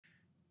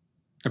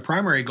The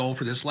primary goal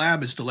for this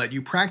lab is to let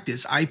you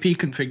practice IP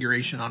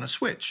configuration on a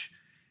switch,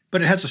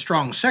 but it has a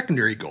strong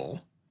secondary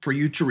goal for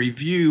you to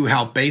review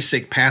how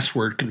basic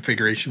password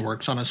configuration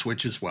works on a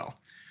switch as well.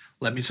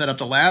 Let me set up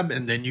the lab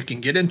and then you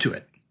can get into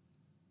it.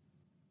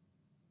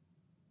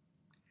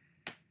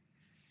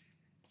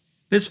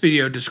 This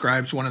video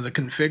describes one of the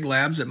config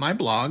labs at my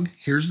blog.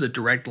 Here's the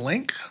direct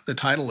link. The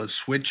title is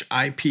Switch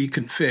IP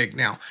Config.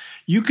 Now,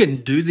 you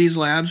can do these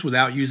labs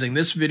without using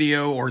this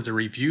video or the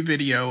review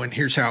video, and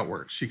here's how it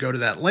works. You go to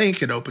that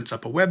link, it opens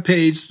up a web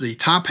page. The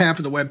top half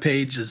of the web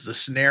page is the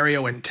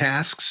scenario and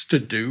tasks to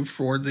do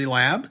for the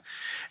lab.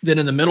 Then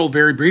in the middle,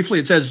 very briefly,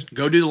 it says,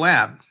 go do the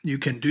lab. You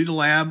can do the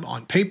lab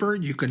on paper.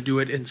 You can do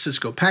it in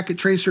Cisco Packet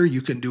Tracer.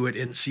 You can do it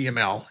in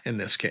CML in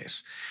this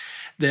case.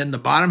 Then the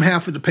bottom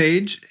half of the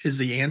page is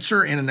the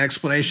answer and an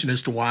explanation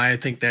as to why I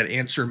think that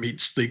answer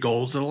meets the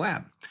goals of the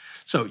lab.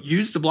 So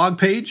use the blog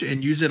page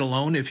and use it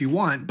alone if you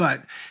want,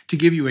 but to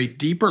give you a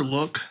deeper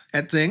look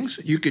at things,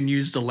 you can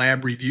use the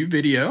lab review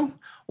video,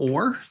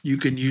 or you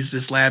can use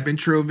this lab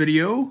intro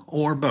video,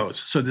 or both.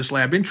 So this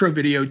lab intro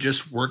video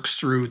just works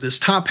through this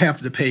top half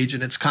of the page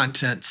and its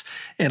contents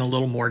in a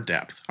little more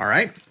depth, all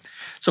right?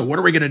 So what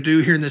are we going to do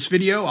here in this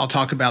video? I'll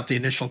talk about the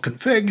initial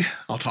config,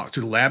 I'll talk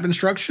through the lab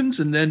instructions,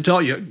 and then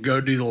tell you, go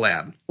do the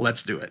lab.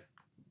 Let's do it.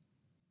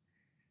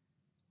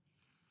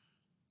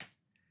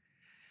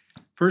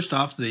 First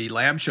off, the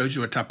lab shows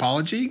you a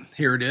topology.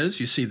 Here it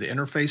is. You see the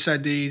interface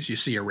IDs, you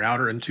see a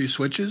router and two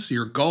switches.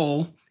 Your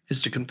goal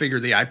is to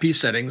configure the IP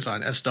settings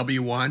on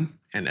SW1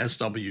 and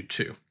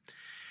SW2.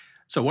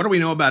 So what do we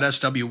know about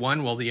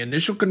SW1? Well, the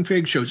initial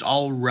config shows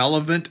all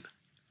relevant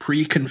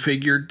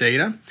pre-configured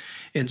data.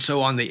 And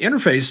so on the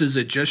interfaces,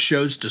 it just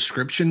shows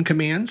description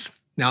commands.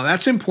 Now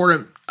that's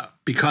important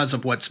because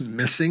of what's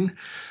missing.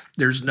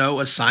 There's no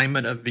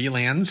assignment of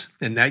VLANs,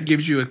 and that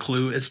gives you a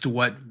clue as to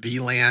what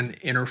VLAN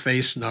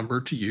interface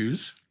number to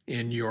use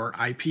in your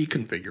IP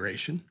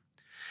configuration.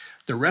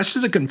 The rest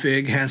of the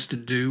config has to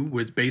do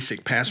with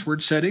basic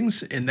password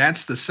settings, and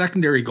that's the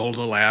secondary goal of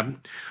the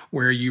lab,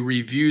 where you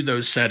review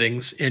those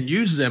settings and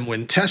use them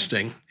when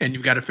testing, and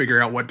you've got to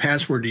figure out what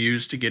password to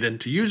use to get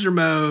into user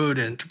mode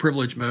and to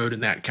privilege mode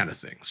and that kind of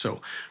thing.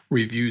 So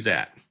review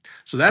that.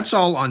 So that's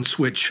all on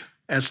switch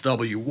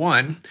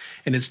SW1,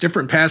 and it's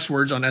different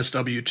passwords on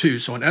SW2.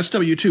 So on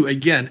SW2,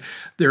 again,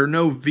 there are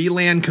no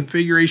VLAN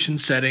configuration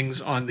settings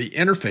on the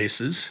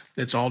interfaces.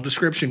 It's all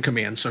description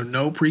commands, so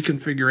no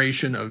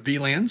pre-configuration of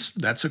VLANs.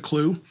 That's a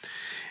clue.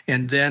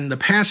 And then the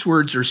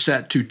passwords are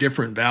set to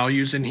different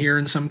values in here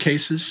in some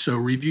cases, so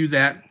review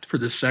that for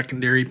the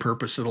secondary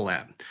purpose of the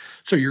lab.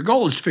 So your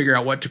goal is to figure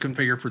out what to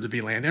configure for the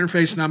VLAN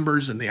interface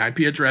numbers and the IP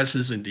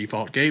addresses and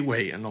default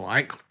gateway and the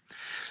like.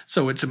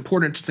 So it's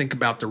important to think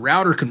about the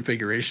router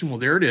configuration. Well,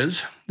 there it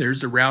is.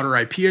 There's the router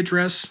IP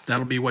address.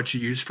 That'll be what you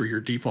use for your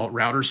default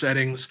router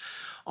settings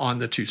on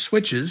the two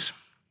switches.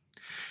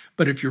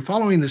 But if you're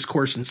following this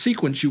course in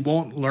sequence, you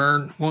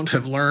won't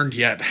have learned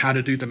yet how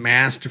to do the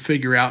math to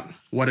figure out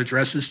what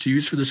addresses to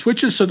use for the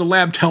switches. So the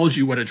lab tells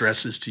you what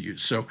addresses to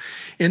use. So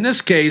in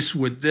this case,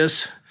 with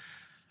this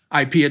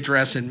IP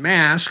address and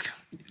mask,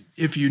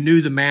 if you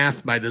knew the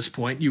math by this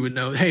point, you would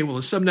know, hey, well,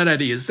 the subnet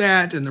ID is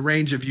that, and the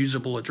range of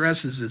usable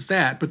addresses is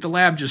that. But the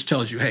lab just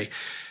tells you, hey,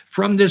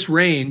 from this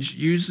range,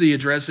 use the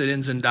address that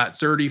ends in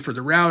 .30 for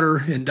the router,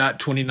 and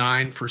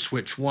 .29 for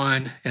switch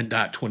 1, and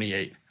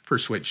 .28 for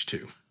switch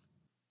 2.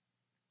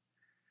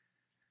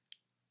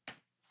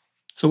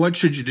 So what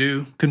should you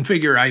do?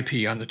 Configure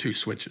IP on the two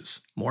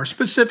switches. More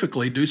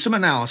specifically, do some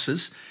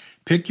analysis.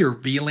 Pick your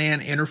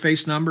VLAN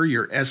interface number,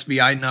 your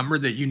SVI number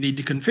that you need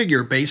to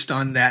configure based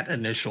on that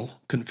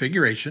initial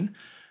configuration.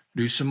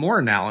 Do some more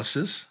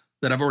analysis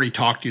that I've already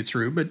talked you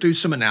through, but do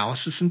some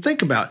analysis and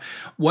think about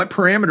what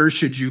parameters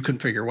should you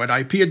configure, what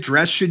IP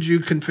address should you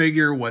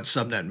configure, what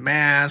subnet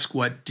mask,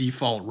 what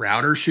default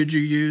router should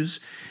you use,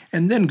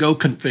 and then go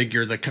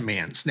configure the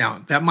commands.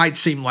 Now, that might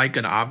seem like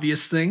an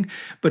obvious thing,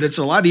 but it's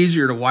a lot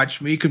easier to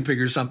watch me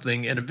configure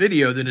something in a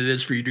video than it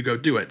is for you to go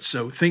do it.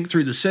 So think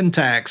through the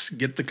syntax,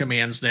 get the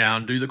commands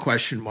down, do the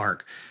question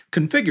mark,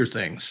 configure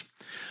things.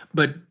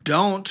 But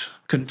don't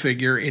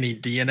configure any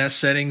DNS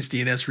settings,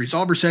 DNS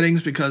resolver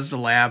settings, because the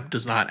lab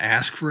does not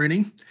ask for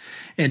any.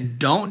 And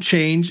don't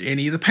change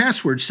any of the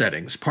password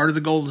settings. Part of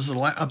the goal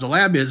of the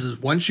lab is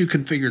once you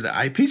configure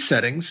the IP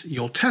settings,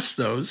 you'll test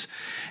those.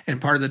 And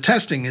part of the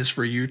testing is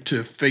for you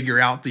to figure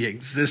out the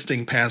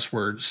existing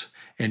passwords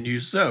and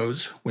use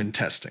those when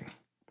testing.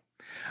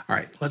 All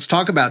right, let's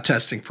talk about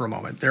testing for a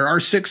moment. There are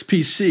 6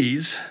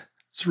 PCs,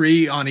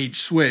 3 on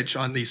each switch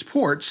on these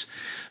ports.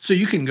 So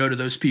you can go to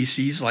those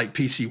PCs like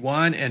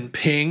PC1 and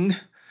ping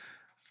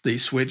the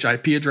switch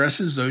IP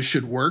addresses. Those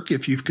should work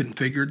if you've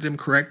configured them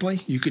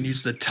correctly. You can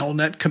use the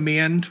telnet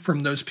command from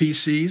those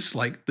PCs,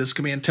 like this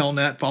command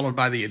telnet followed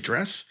by the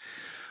address,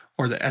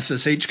 or the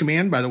SSH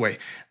command. By the way,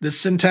 this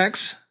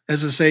syntax,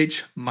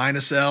 SSH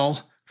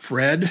 -L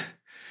Fred.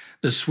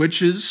 The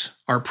switches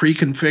are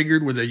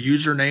pre-configured with a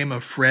username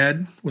of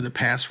Fred with a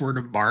password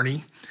of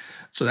Barney.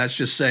 So that's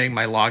just saying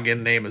my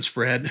login name is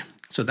Fred.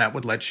 So that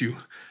would let you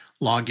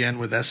log in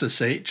with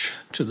SSH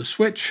to the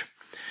switch.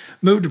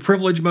 Move to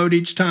privilege mode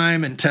each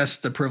time and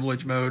test the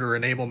privilege mode or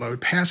enable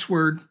mode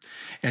password.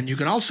 And you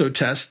can also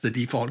test the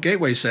default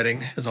gateway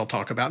setting, as I'll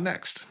talk about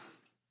next.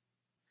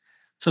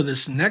 So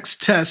this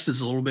next test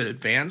is a little bit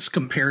advanced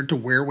compared to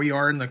where we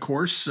are in the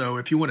course. So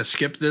if you want to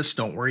skip this,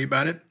 don't worry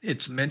about it.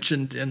 It's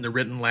mentioned in the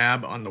written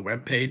lab on the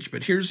web page,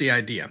 but here's the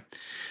idea.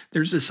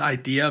 There's this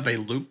idea of a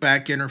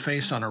loopback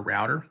interface on a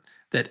router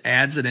that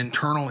adds an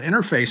internal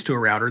interface to a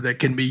router that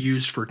can be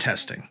used for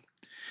testing.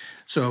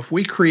 So if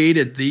we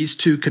created these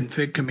two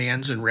config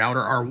commands in router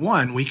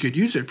R1, we could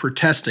use it for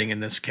testing in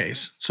this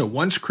case. So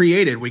once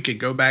created, we could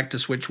go back to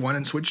switch 1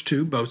 and switch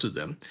 2, both of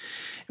them,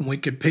 and we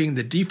could ping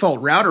the default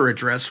router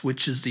address,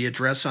 which is the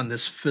address on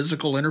this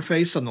physical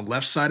interface on the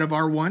left side of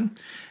R1,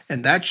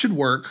 and that should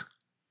work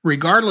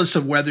regardless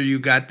of whether you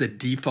got the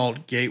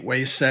default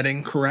gateway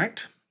setting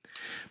correct.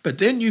 But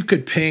then you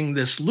could ping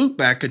this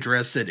loopback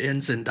address that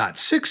ends in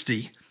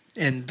 .60,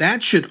 and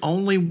that should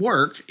only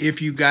work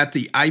if you got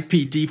the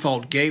IP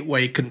default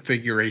gateway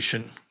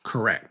configuration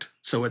correct.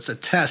 So it's a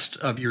test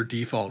of your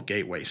default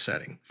gateway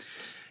setting.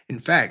 In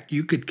fact,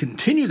 you could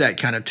continue that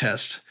kind of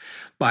test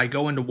by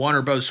going to one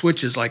or both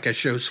switches like I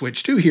show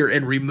switch 2 here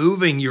and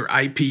removing your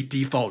IP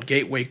default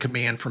gateway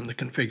command from the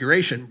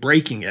configuration,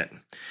 breaking it,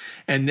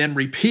 and then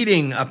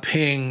repeating a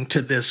ping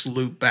to this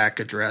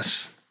loopback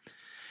address.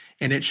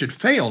 And it should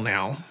fail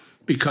now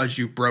because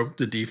you broke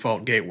the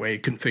default gateway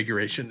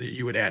configuration that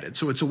you had added.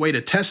 So it's a way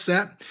to test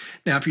that.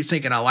 Now, if you're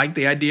thinking, I like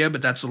the idea,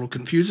 but that's a little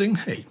confusing,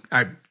 hey,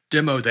 I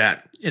demo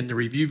that in the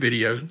review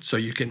video, so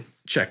you can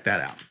check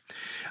that out.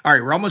 All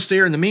right, we're almost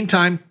there. In the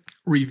meantime,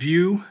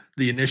 review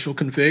the initial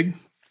config.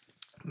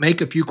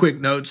 Make a few quick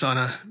notes on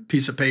a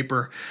piece of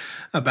paper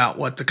about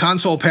what the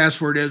console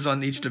password is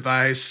on each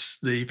device,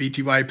 the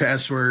VTY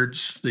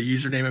passwords, the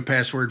username and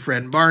password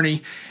Fred and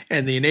Barney,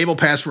 and the enable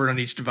password on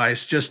each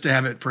device, just to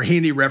have it for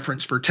handy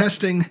reference for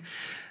testing.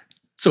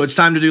 So it's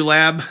time to do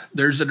lab.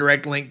 There's a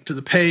direct link to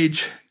the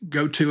page.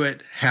 Go to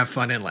it. Have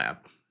fun in lab.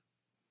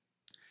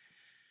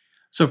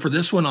 So for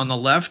this one on the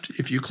left,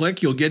 if you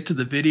click, you'll get to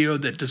the video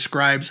that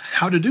describes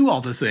how to do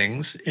all the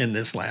things in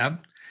this lab.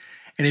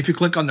 And if you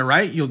click on the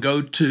right, you'll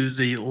go to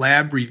the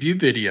lab review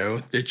video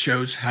that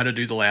shows how to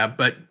do the lab,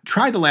 but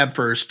try the lab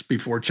first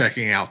before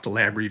checking out the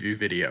lab review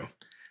video.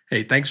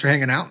 Hey, thanks for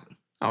hanging out.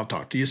 I'll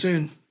talk to you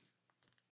soon.